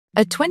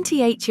A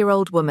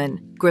 28-year-old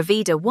woman,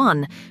 Gravida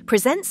 1,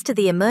 presents to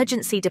the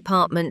emergency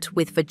department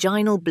with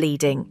vaginal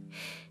bleeding.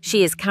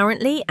 She is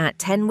currently at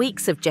 10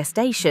 weeks of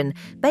gestation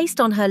based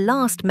on her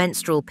last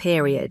menstrual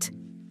period.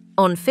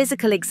 On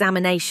physical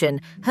examination,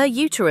 her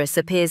uterus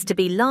appears to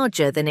be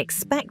larger than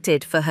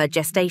expected for her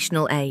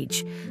gestational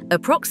age,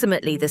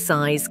 approximately the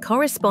size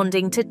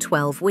corresponding to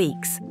 12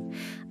 weeks.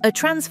 A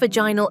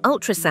transvaginal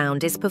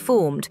ultrasound is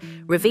performed,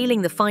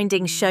 revealing the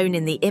findings shown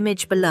in the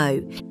image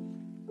below.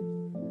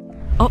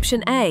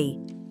 Option A,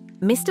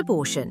 missed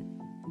abortion.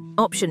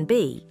 Option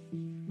B,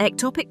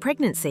 ectopic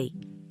pregnancy.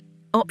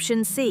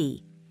 Option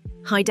C,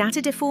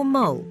 hydatidiform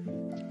mole.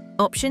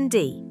 Option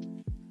D,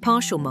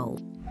 partial mole.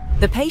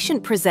 The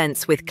patient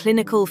presents with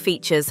clinical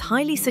features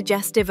highly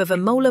suggestive of a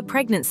molar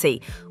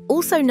pregnancy,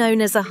 also known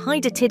as a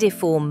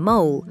hydatidiform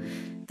mole.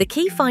 The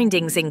key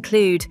findings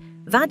include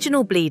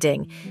vaginal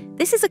bleeding.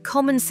 This is a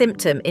common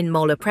symptom in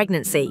molar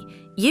pregnancy.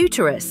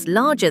 Uterus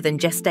larger than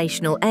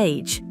gestational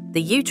age.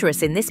 The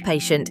uterus in this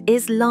patient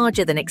is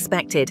larger than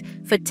expected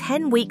for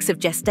 10 weeks of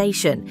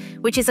gestation,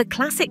 which is a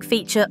classic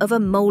feature of a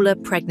molar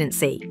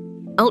pregnancy.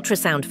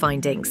 Ultrasound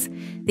findings.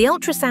 The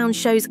ultrasound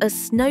shows a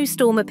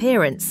snowstorm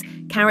appearance,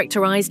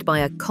 characterized by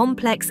a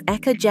complex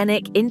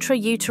echogenic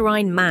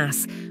intrauterine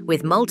mass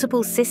with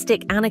multiple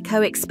cystic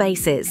anechoic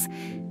spaces.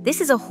 This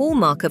is a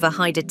hallmark of a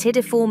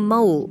hydatidiform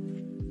mole.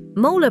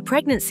 Molar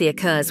pregnancy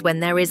occurs when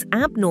there is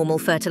abnormal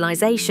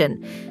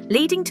fertilization,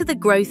 leading to the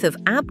growth of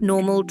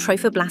abnormal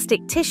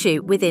trophoblastic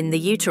tissue within the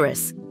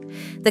uterus.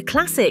 The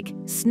classic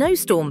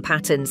snowstorm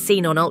pattern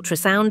seen on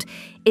ultrasound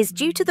is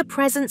due to the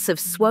presence of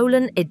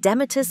swollen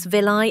edematous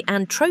villi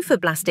and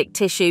trophoblastic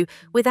tissue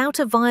without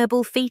a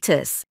viable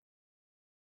fetus.